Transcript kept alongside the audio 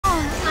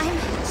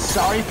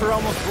Sorry for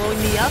almost blowing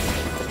me up?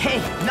 Hey,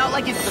 not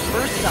like it's the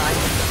first time.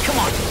 Come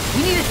on,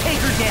 we need to take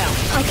her down.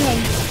 Okay.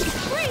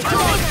 I'm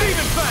on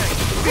Demon Fang!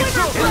 It's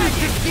over!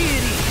 Elusive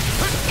deity!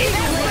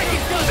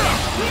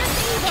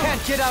 Can't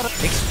get out of...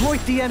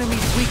 Exploit the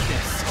enemy's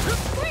weakness.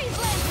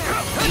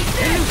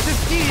 Elusive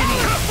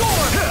deity!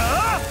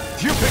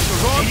 You picked the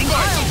wrong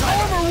fight!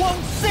 Armor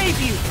won't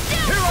save you!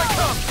 Here I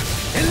come!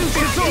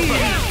 Elusive deity!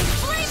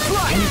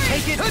 Can you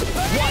take it?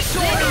 Watch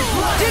your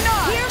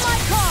deny! Hear my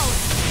call!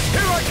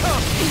 Here I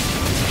come!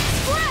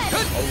 Spread!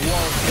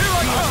 Here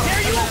I come!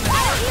 There you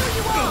I'll heal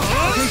you all!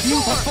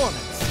 Debut performance!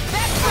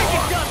 That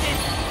freaking does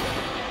it!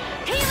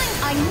 Healing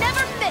I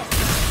never miss!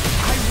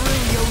 I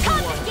really owe you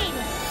one.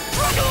 Confiscated!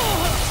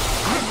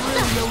 I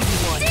really owe you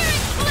one.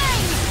 Searing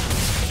flame!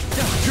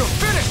 You're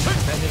finished!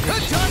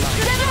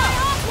 Gemini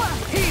Aqua!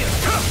 Here!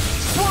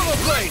 Swallow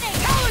Blade!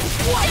 Alan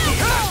Squat!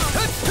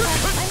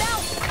 I'm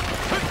out!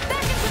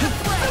 Back into the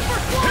fray!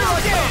 Here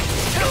I come!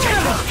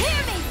 Hear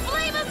me!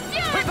 Flame of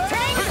Fury!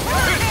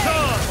 It's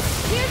on!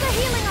 Here's a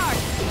healing art!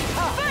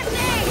 First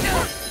aid!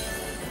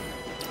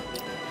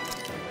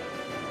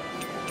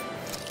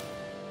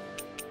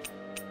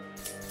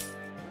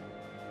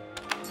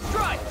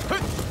 Strike!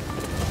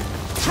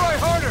 Try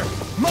harder!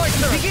 My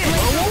turn! Begin!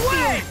 Blow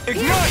away!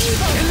 Ignite!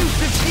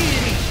 Elusive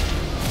deity!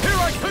 Here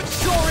I come!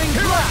 Soaring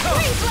blast!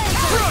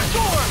 Crush!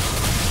 Storm!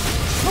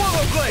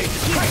 Swallow Blade!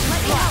 Let me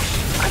out!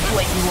 I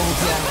let you all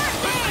down.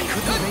 I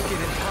couldn't make it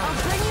in I'll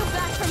time. bring you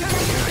back from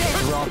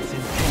death. Drops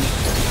in pain.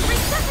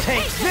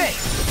 Take Resuscitation! this!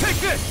 Take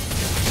this!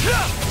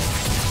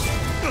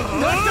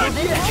 Not done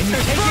yet! Can you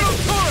take Inferno it?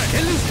 Torrent!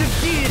 Elusive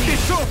deity!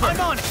 It's over! I'm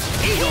on it!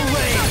 Eagle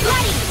Ray!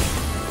 Bloody!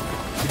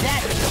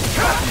 That is a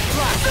fucking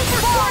fly!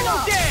 Porno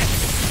Dance!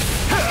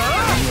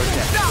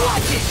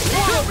 Watch it!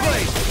 Swallow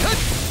Blade!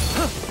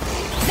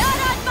 Not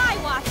on my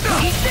watch!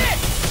 Eat this!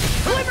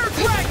 Glimmer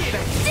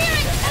Dragon!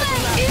 Searing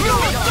flame! You're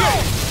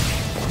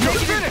You're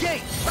finished!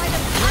 gate! By the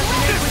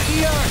Resonate with the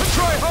earth!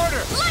 Try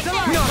harder!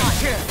 Lightning! Not a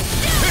chance!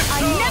 I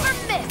never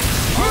miss!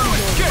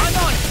 I'm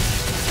on it!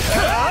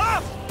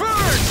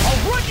 Burn!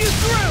 I'll run you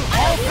through!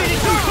 I'll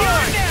finish you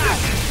here now!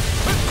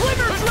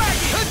 Glimmer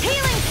Dragon!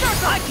 Healing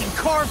circle! I can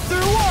carve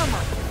through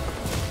armor!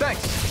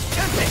 Thanks!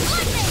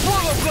 Lightning!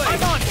 Swallow Blade!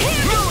 I'm on it!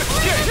 Here! No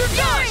escape! You're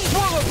dying!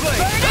 Swallow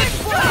Blade!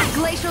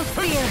 Glacial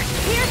Spear!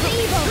 Here's the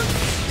evil!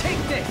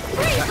 Take this!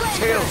 Freeze Laser!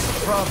 Tails the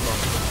problem.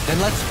 Then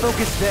let's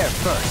focus there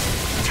first.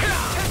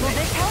 Will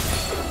this help?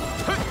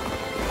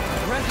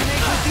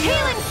 Resonate with the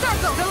Healing earth!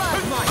 circle!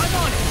 I'm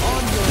on it!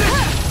 On your...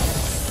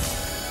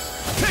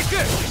 Take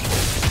this!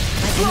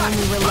 I can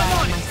only rely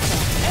on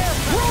myself.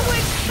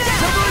 Whirlwind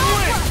Someone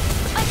win!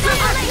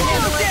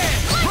 Annihilation!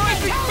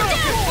 Rising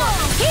Falcon!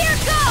 Here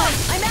goes!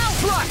 I'm out!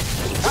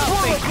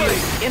 Swallow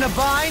Blade! In a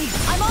bind?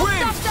 I'm all Win!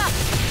 stuffed up!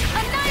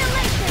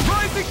 Annihilation!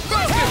 Rising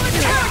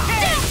Falcon!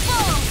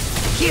 Downfall!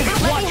 Here, Let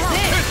me watch help.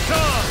 this! It's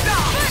on!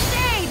 First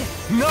aid!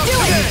 Not Do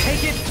it! today!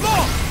 Take it!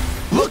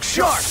 Look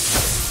sharp!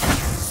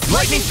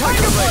 Lightning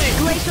Tiger Blade!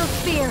 Glacial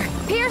Spear!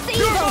 Pierce the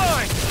You're evil!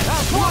 mine!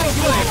 Swallow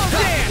Blade!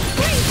 Dance!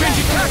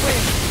 Benji Tackle!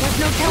 There's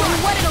no telling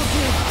what it'll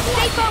do!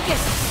 Stay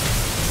focused!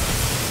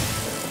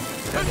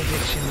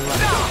 Benediction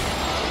light.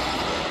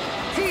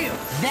 Heal!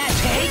 That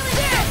take!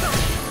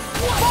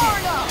 Far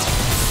enough!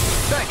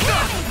 Thanks!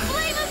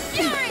 Flame of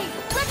Fury!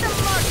 Let the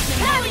marksman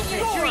have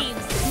your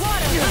dreams!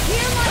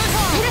 Hear my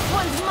call! This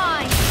one's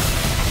mine!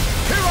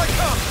 Here I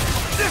come!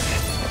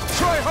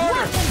 Try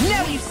harder!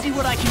 Now you see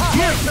what I can My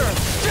do! turn!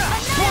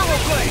 Swallow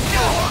Blade!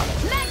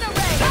 Mega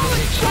Ray!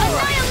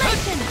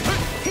 Annihilation!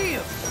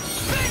 Heal!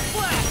 Big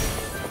Blast!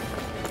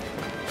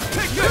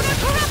 Take this!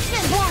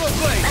 Corruption! Swallow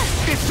Blade!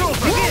 It's over!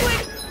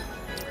 Whirlwind!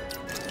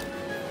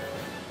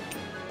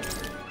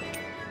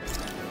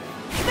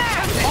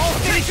 I'll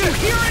finish you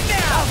here and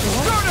now!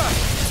 Soda!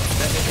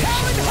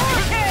 Talon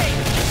Hurricane!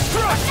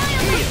 Thrust!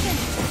 Annihilation!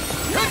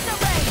 Mega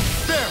Ray!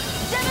 There!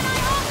 Gemini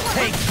Aqua!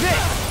 Take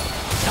this!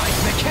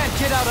 Seismic can't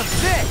get out of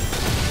this!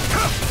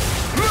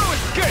 No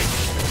escape!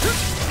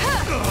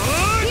 Here's a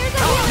You're healing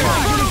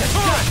going to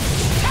die!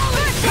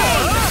 First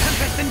aid!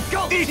 Tempest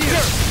engulfs Eat you!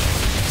 this!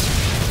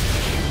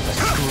 The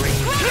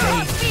scream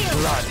fades,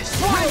 blood is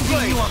Swallow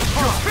Blade! you You're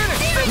apart!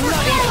 finished!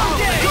 Bloody hell!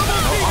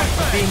 Double No art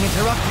for Demon being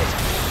interrupted!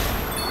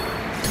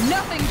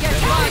 Nothing gets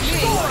by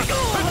me!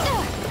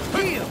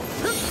 Heal!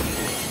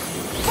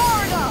 Far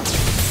enough!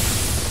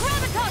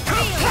 Gravitas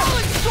Field!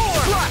 Talon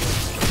Sword!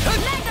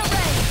 Mega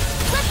Ray!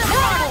 Let the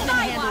hard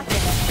my watch!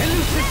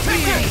 Elusive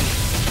deity!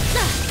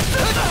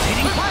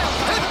 Hitting pile!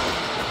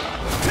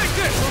 Take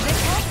this!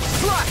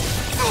 Slash!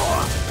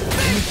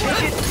 Can you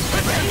take it?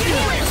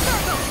 Healing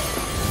circle!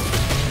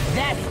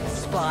 That is the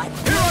spot!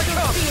 Here I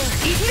come!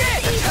 Eat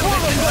this!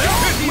 Swallow Blade!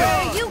 Where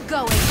are you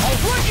going? I'll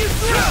run you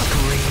through!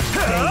 Scream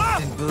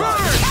bathed in blood!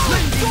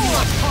 Cleansing you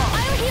apart!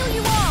 I'll heal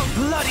you all!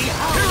 Bloody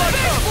hell! Here I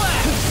come!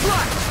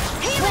 Slash!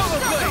 Healing Swallow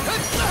Blade!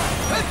 circle!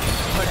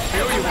 But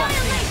here you are!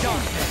 Annihilation!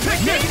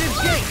 Take Negative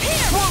this! gate!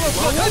 Swallow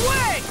Blow Blade!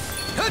 away!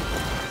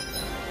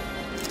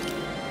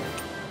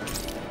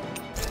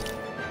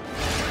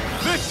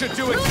 This should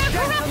do it! Lunar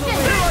corruption!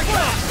 Here I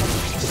come!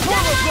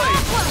 Swallow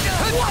Blade!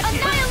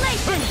 Annihilation!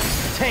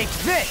 Take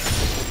this!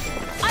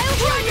 I'll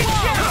heal you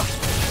all!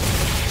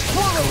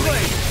 Swallow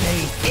blade!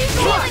 Healing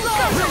circle!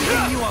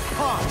 Ripping you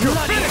apart! You're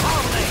Bloody finished.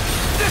 holiday!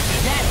 This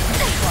is That's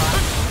the spot!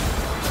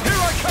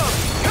 Here I come!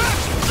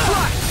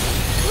 Flash!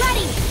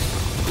 Ready!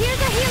 Here's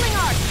a healing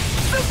arc!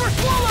 Super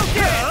swallow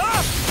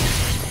dance!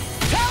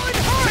 Talon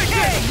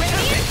hurricane!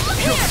 Radiant, look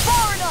You're here!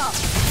 far enough!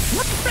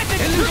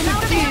 I'm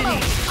out of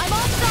ammo! I'm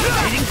all stuffed up!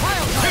 Hitting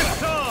pile driver!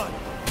 It's on!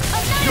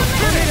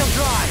 Tornado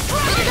drive!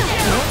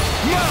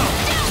 No!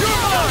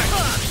 You're mine!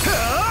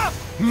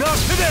 Not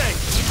today!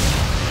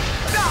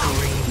 Now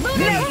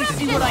you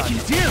see what I can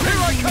do!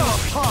 Here I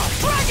come!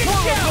 Dragon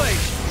Swallow Shell!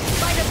 blade!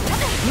 Bloody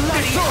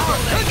It's over!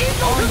 holiday!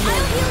 I'll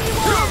heal you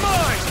all! You're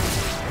mine!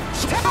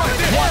 Try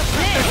this! What's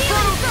this?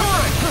 Infernal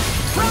Torrent!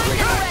 Trying to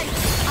ready!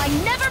 I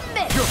never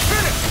miss! You're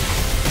finished!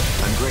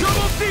 I'm great.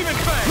 Double Demon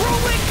Fang!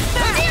 Rolling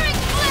snap! Searing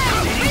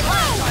flare!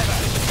 Reload!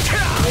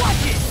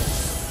 Watch it!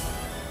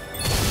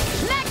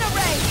 Magna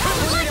Ray!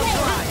 Tornado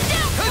drive!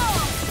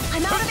 Downfall!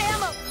 I'm out of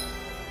ammo!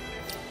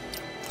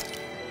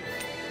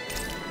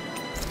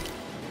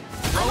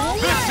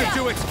 Listen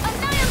to it!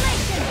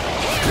 Annihilation!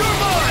 You're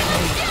mine!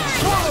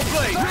 Swallow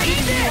blade!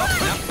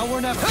 Now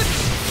or never.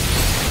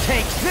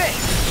 Take this!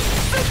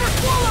 Super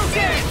swallow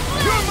dance!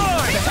 You're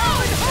mine!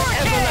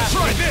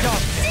 Try this!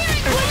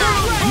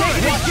 Infernal Make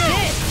Torrent!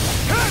 this!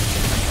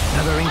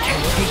 Another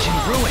incantation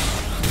ruined!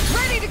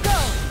 Ready to go!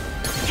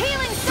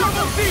 Healing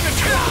Double circle! Demon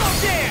Swallow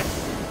Dance!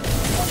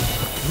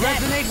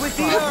 Resonate with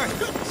the earth!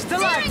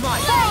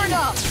 Stalagmite! Far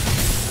enough!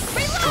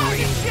 Reload!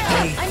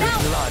 Bathe I'm the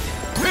out! blood!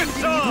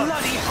 It's on!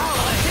 Bloody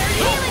holiday!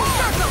 Healing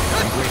circle!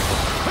 I'm grateful.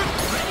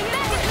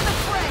 Back into the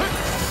fray!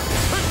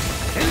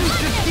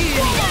 Elusive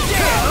deity!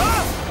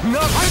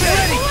 Not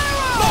today!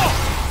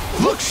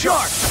 Look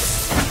sharp!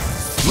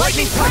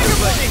 Lightning tiger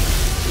blade!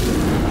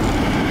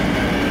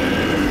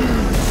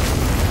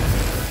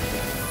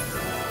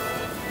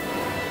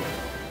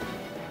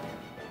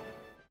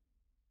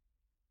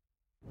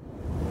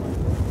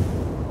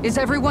 Is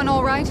everyone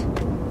all right?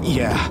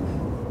 Yeah,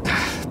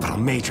 but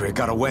Almeidrea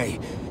got away.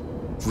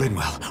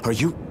 Linwell, are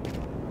you...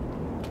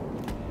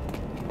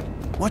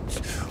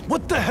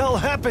 What the hell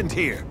happened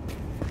here?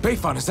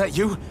 Bayfon, is that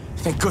you?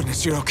 Thank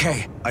goodness you're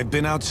okay. I've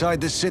been outside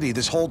the city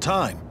this whole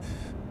time,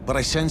 but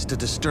I sensed a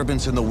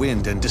disturbance in the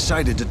wind and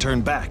decided to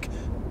turn back.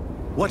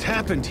 What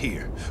happened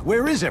here?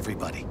 Where is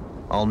everybody?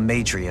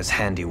 Almeidrea's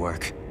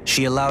handiwork.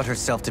 She allowed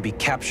herself to be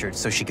captured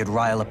so she could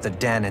rile up the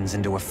Danans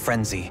into a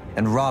frenzy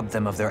and rob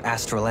them of their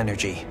astral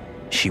energy.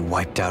 She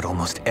wiped out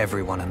almost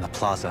everyone in the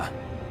plaza,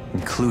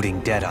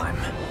 including Deadheim.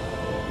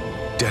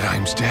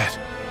 Deadheim's dead.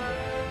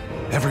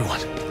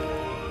 Everyone.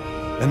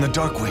 And the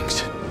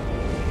Darkwings.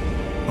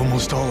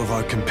 Almost all of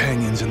our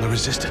companions in the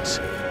Resistance.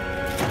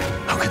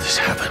 How could this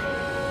happen?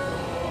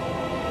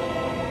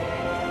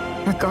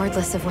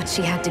 Regardless of what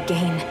she had to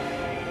gain,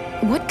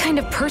 what kind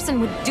of person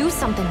would do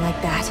something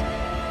like that?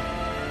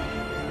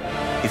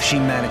 If she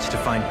managed to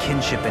find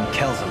kinship in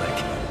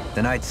Kelzelik,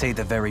 then I'd say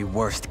the very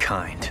worst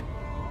kind.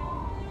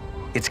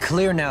 It's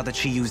clear now that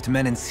she used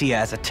Menancia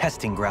as a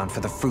testing ground for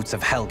the fruits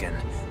of Helgen,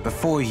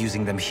 before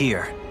using them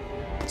here.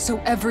 So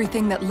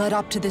everything that led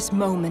up to this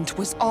moment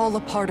was all a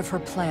part of her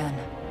plan.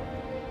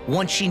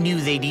 Once she knew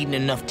they'd eaten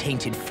enough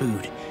tainted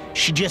food,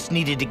 she just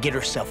needed to get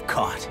herself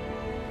caught.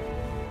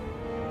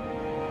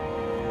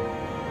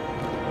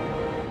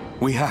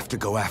 We have to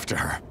go after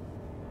her.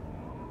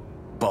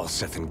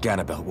 Balseth and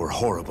Ganabelt were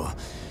horrible,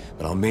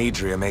 but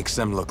Almeidrea makes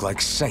them look like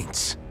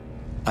saints.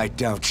 I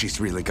doubt she's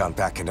really gone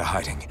back into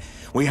hiding.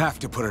 We have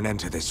to put an end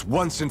to this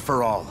once and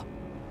for all.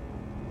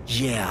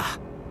 Yeah,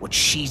 what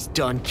she's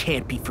done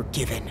can't be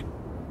forgiven.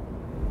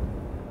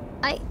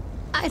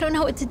 I don't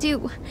know what to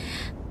do.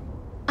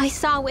 I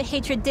saw what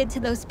hatred did to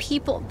those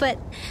people, but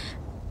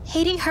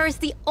hating her is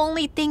the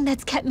only thing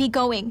that's kept me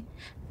going.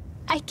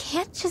 I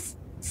can't just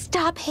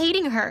stop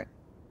hating her.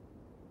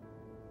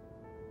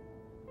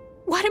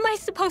 What am I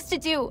supposed to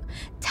do?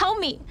 Tell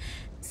me.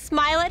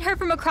 Smile at her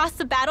from across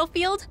the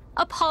battlefield?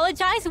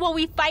 Apologize while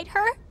we fight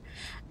her?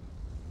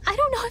 I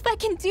don't know if I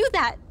can do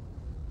that.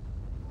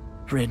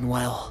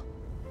 Rinwell.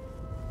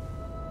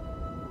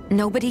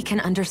 Nobody can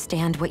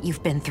understand what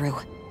you've been through.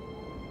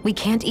 We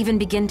can't even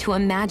begin to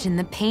imagine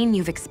the pain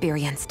you've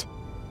experienced.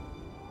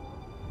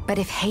 But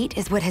if hate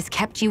is what has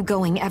kept you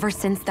going ever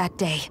since that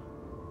day,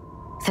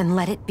 then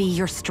let it be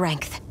your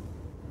strength.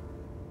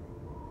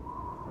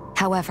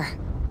 However,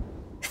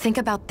 think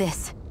about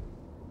this.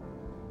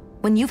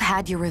 When you've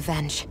had your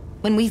revenge,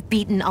 when we've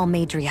beaten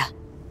Almeidrea,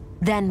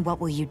 then what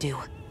will you do?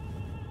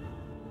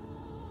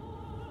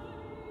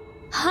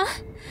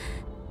 Huh?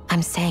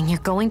 I'm saying you're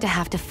going to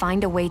have to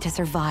find a way to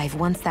survive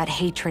once that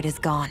hatred is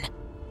gone.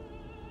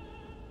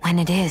 When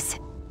it is,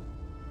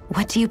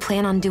 what do you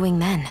plan on doing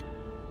then?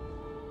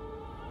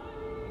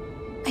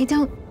 I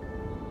don't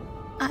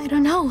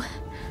know.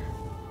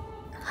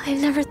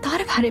 I've never thought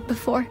about it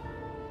before.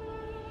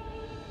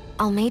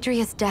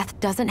 Almeidrea's death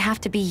doesn't have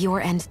to be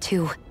your end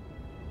too.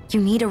 You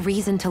need a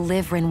reason to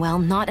live,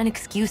 Rinwell, not an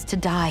excuse to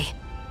die.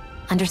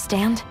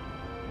 Understand?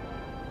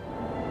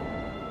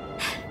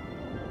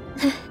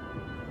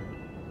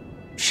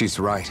 She's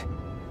right.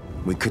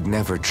 We could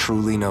never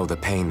truly know the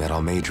pain that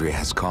Almeidrea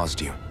has caused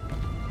you.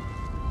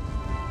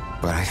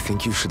 But I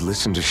think you should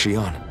listen to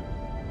Xion.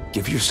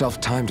 Give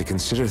yourself time to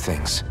consider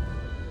things.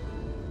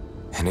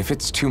 And if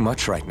it's too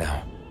much right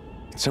now,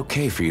 it's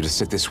okay for you to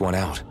sit this one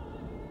out.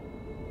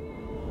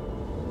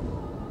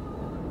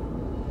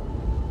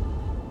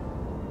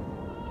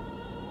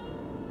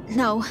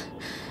 No.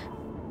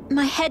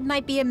 My head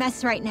might be a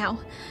mess right now,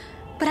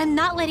 but I'm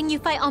not letting you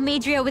fight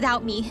Almeidrea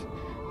without me.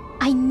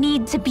 I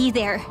need to be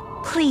there.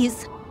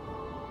 Please.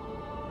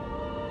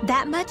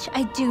 That much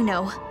I do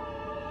know.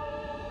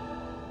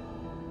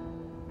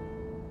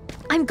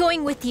 I'm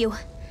going with you.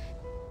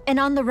 And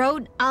on the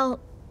road,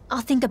 I'll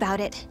think about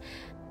it.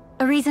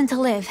 A reason to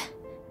live.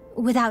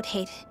 Without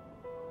hate.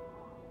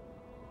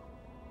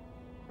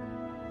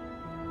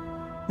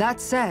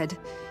 That said,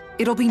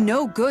 it'll be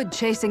no good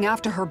chasing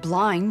after her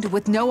blind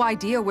with no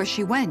idea where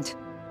she went.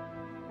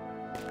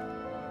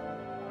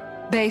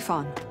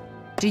 Beifan,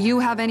 do you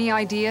have any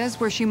ideas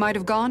where she might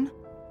have gone?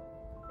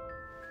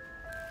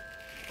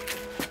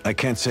 I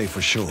can't say for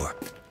sure,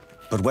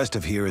 but west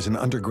of here is an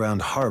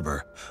underground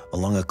harbor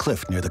along a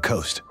cliff near the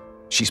coast.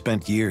 She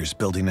spent years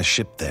building a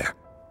ship there,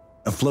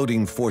 a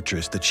floating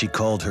fortress that she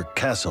called her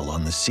castle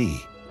on the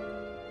sea.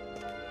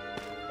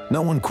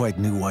 No one quite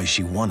knew why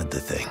she wanted the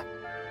thing,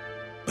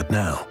 but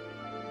now...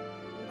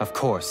 Of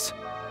course.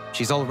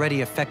 She's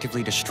already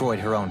effectively destroyed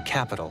her own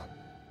capital.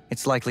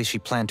 It's likely she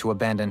planned to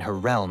abandon her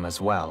realm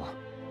as well.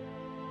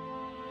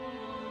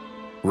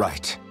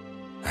 Right.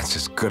 That's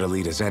as good a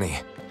lead as any.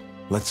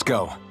 Let's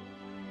go.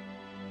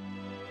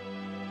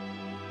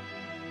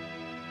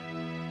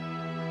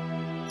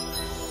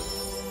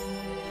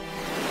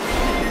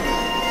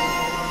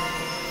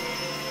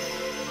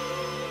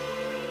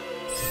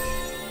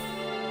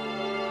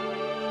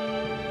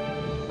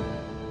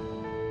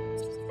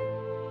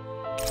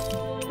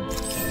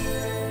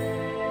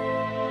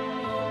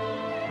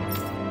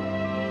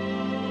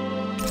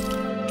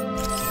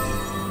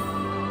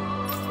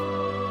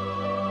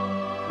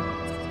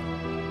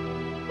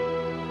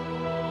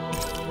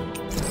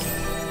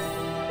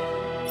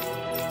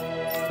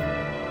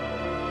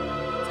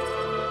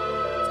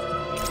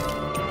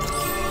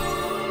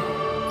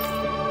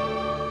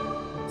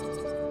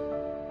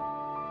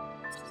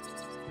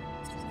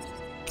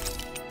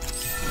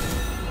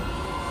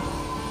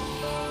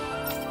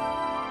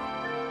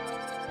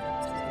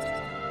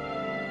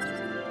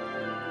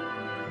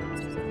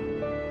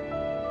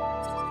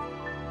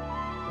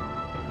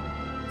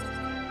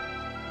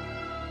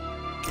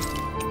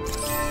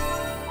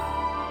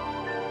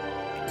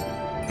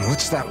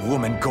 What's that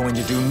woman going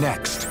to do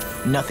next?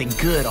 Nothing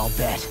good, I'll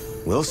bet.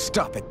 We'll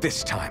stop it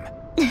this time.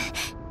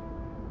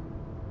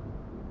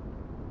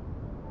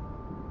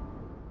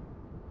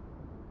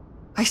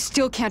 I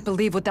still can't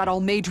believe what that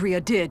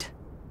Almeidrea did.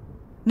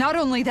 Not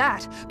only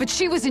that, but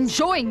she was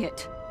enjoying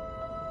it.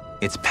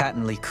 It's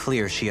patently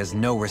clear she has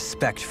no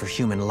respect for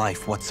human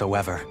life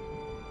whatsoever.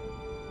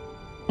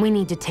 We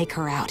need to take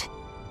her out.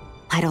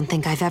 I don't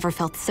think I've ever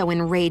felt so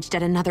enraged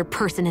at another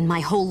person in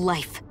my whole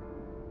life.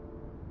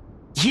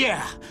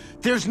 Yeah!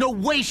 There's no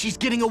way she's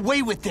getting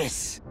away with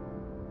this!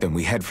 Then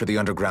we head for the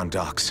underground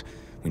docks.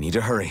 We need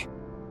to hurry.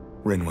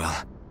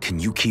 Rinwell, can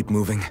you keep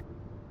moving?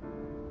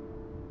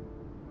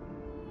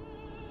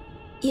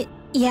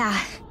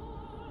 Yeah.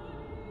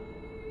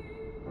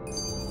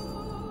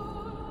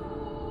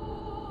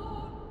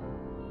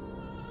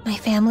 My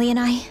family and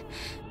I,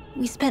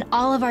 we spent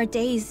all of our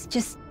days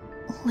just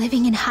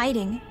living in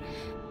hiding.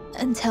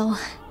 Until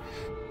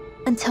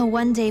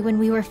one day when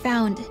we were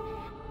found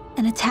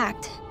and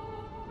attacked.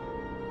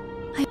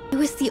 I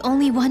was the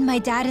only one my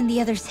dad and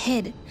the others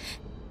hid.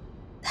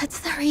 That's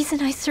the reason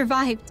I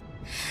survived.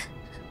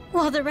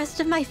 While the rest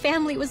of my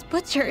family was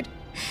butchered.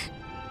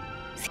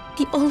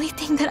 The only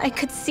thing that I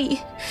could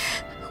see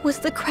was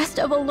the crest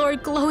of a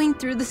lord glowing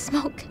through the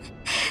smoke.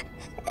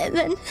 And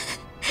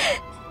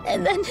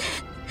then...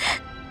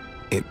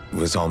 It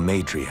was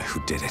Almeidrea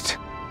who did it.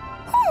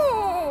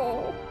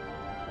 Oh.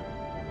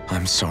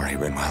 I'm sorry,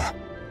 Rinwell.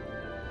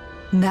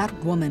 That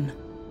woman.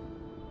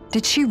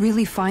 Did she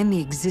really find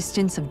the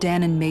existence of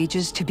Dahnan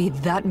mages to be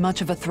that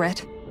much of a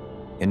threat?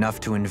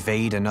 Enough to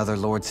invade another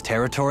lord's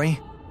territory?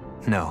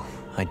 No,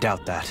 I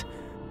doubt that.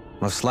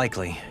 Most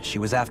likely, she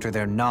was after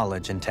their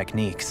knowledge and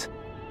techniques.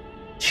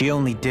 She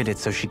only did it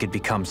so she could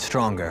become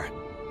stronger.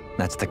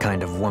 That's the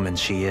kind of woman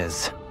she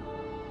is.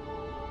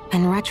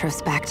 In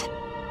retrospect,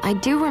 I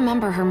do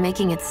remember her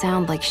making it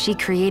sound like she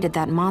created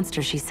that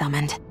monster she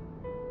summoned.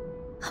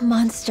 A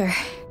monster.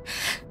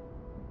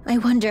 I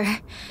wonder,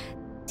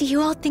 do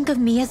you all think of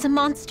me as a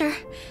monster?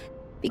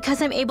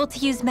 Because I'm able to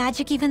use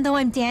magic even though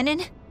I'm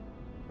Dahnan?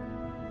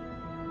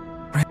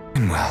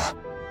 Rinwell.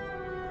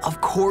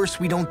 Of course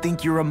we don't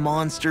think you're a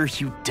monster,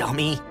 you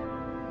dummy.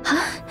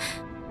 Huh?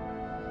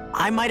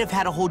 I might have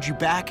had to hold you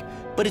back,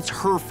 but it's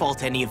her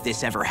fault any of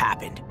this ever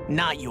happened,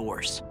 not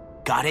yours.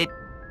 Got it?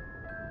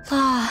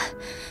 Law,